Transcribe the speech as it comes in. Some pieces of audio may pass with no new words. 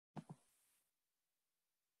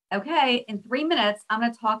Okay, in 3 minutes, I'm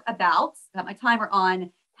going to talk about, got my timer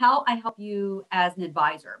on, how I help you as an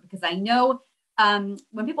advisor, because I know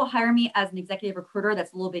when people hire me as an executive recruiter,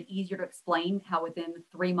 that's a little bit easier to explain how within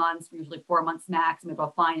 3 months, usually 4 months max, I'm able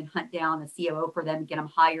to find and hunt down a COO for them and get them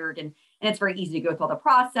hired. And it's very easy to go through all the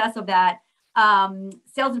process of that.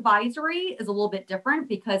 Sales advisory is a little bit different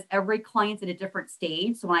because every client's at a different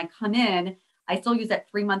stage. So when I come in, I still use that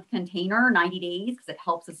 3-month container, 90 days, because it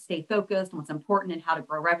helps us stay focused on what's important and how to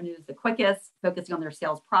grow revenues the quickest, focusing on their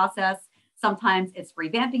sales process. Sometimes it's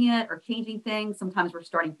revamping it or changing things. Sometimes we're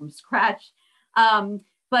starting from scratch.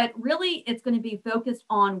 But really, it's going to be focused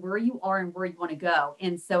on where you are and where you want to go.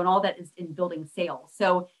 And all that is in building sales.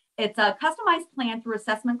 So it's a customized plan through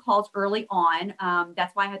assessment calls early on.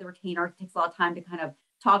 That's why I had the retainer. It takes a lot of time to kind of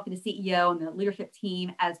talk to the CEO and the leadership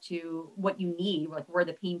team as to what you need, like where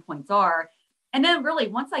the pain points are. And then really,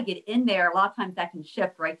 once I get in there, a lot of times that can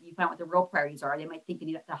shift, right? You find out what the real priorities are. They might think you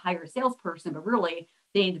need to hire a salesperson, but really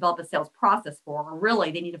they need to develop a sales process for, or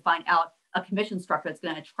really they need to find out a commission structure that's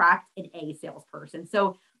going to attract an A salesperson.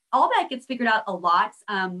 So all that gets figured out a lot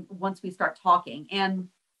once we start talking. And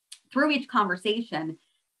through each conversation,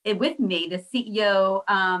 with me, the CEO,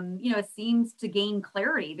 seems to gain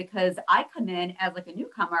clarity because I come in as like a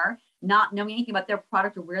newcomer, not knowing anything about their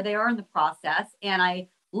product or where they are in the process. And I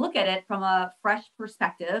look at it from a fresh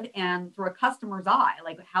perspective and through a customer's eye,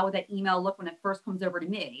 like how would that email look when it first comes over to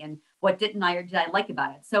me and what did I like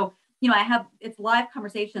about it? So, it's live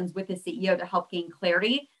conversations with the CEO to help gain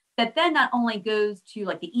clarity that then not only goes to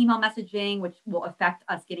like the email messaging, which will affect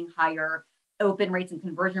us getting higher open rates and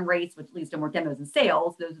conversion rates, which leads to more demos and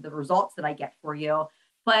sales. Those are the results that I get for you.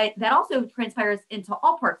 But that also transpires into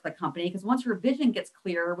all parts of the company because once your vision gets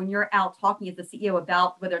clear, when you're out talking as the CEO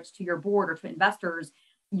about whether it's to your board or to investors,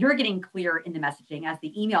 you're getting clear in the messaging as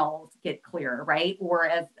the emails get clear, right? Or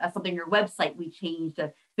as something on your website we change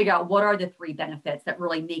to figure out what are the 3 benefits that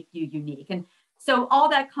really make you unique. And so all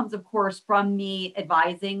that comes, of course, from me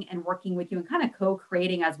advising and working with you and kind of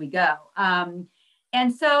co-creating as we go.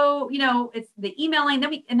 And so, it's the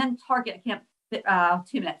emailing, and then target, I can't fit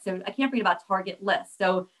 2 minutes. So I can't forget about target lists.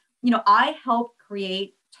 So, I help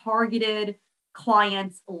create targeted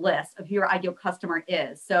clients list of who your ideal customer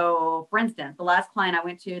is. So for instance, the last client I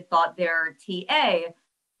went to thought their TA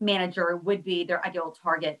manager would be their ideal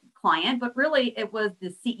target client, but really it was the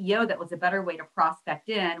CEO that was a better way to prospect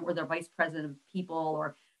in, or their vice president of people,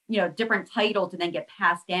 or, different title to then get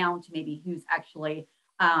passed down to maybe who's actually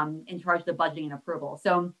in charge of the budgeting and approval.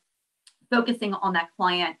 So focusing on that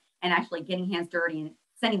client and actually getting hands dirty and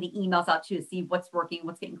sending the emails out to see what's working,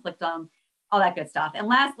 what's getting clicked on, all that good stuff. And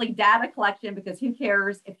lastly, data collection, because who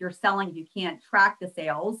cares if you're selling if you can't track the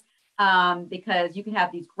sales, because you can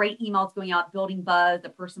have these great emails going out, building buzz. The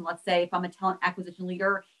person, let's say, if I'm a talent acquisition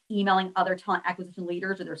leader, emailing other talent acquisition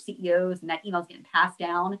leaders or their CEOs, and that email's getting passed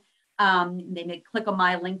down. They may click on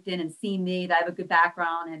my LinkedIn and see me, that I have a good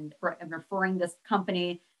background and I'm referring this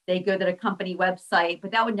company. They go to the company website,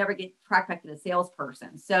 but that would never get tracked back to the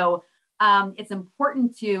salesperson. So it's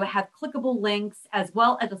important to have clickable links as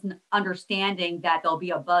well as just an understanding that there'll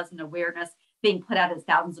be a buzz and awareness being put out as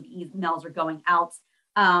thousands of emails are going out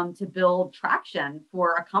to build traction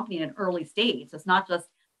for a company in an early stage. So it's not just,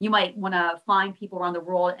 you might want to find people around the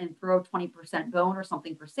world and throw 20% bone or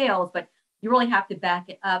something for sales, but you really have to back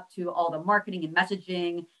it up to all the marketing and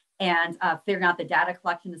messaging and figuring out the data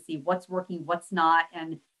collection to see what's working, what's not.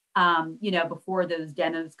 And before those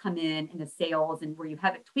demos come in and the sales and where you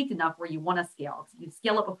have it tweaked enough where you want to scale. If you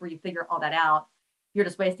scale it before you figure all that out, you're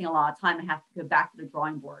just wasting a lot of time and have to go back to the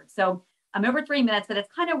drawing board. So I'm over 3 minutes, but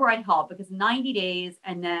it's kind of where I help because 90 days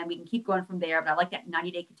and then we can keep going from there. But I like that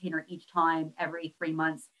 90-day container each time. Every 3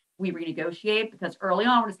 months we renegotiate because early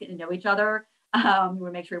on we're just getting to know each other. We want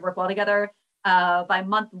to make sure we work well together. By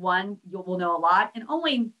month 1, we'll know a lot. And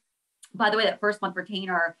only, by the way, that first month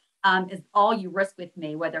retainer is all you risk with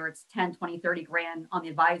me, whether it's 10, 20, 30 grand on the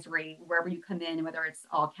advisory, wherever you come in, whether it's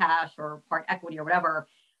all cash or part equity or whatever.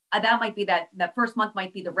 That might be that first month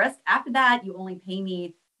might be the risk. After that, you only pay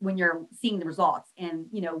me when you're seeing the results. And,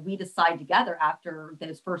 we decide together after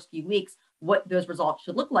those first few weeks what those results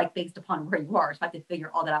should look like based upon where you are. So I have to figure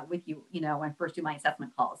all that out with you, when I first do my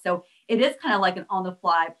assessment calls. So it is kind of like an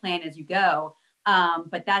on-the-fly plan as you go.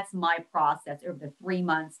 But that's my process over the 3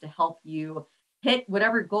 months to help you hit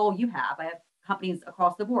whatever goal you have. I have companies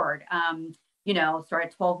across the board, start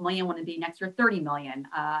at 12 million, want to be next year 30 million.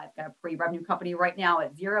 I've got a pre-revenue company right now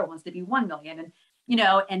at 0, wants to be 1 million. And,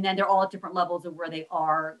 and then they're all at different levels of where they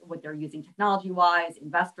are, what they're using technology-wise,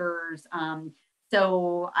 investors.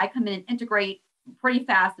 So I come in and integrate pretty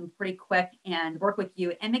fast and pretty quick and work with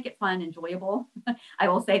you and make it fun and enjoyable. I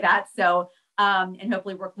will say that. So and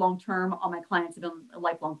hopefully work long-term. All my clients have been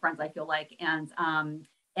lifelong friends, I feel like, and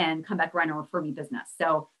come back around and refer me business.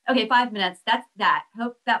 So, okay, 5 minutes. That's that.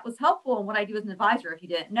 Hope that was helpful in what I do as an advisor if you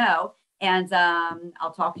didn't know. And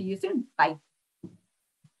I'll talk to you soon. Bye.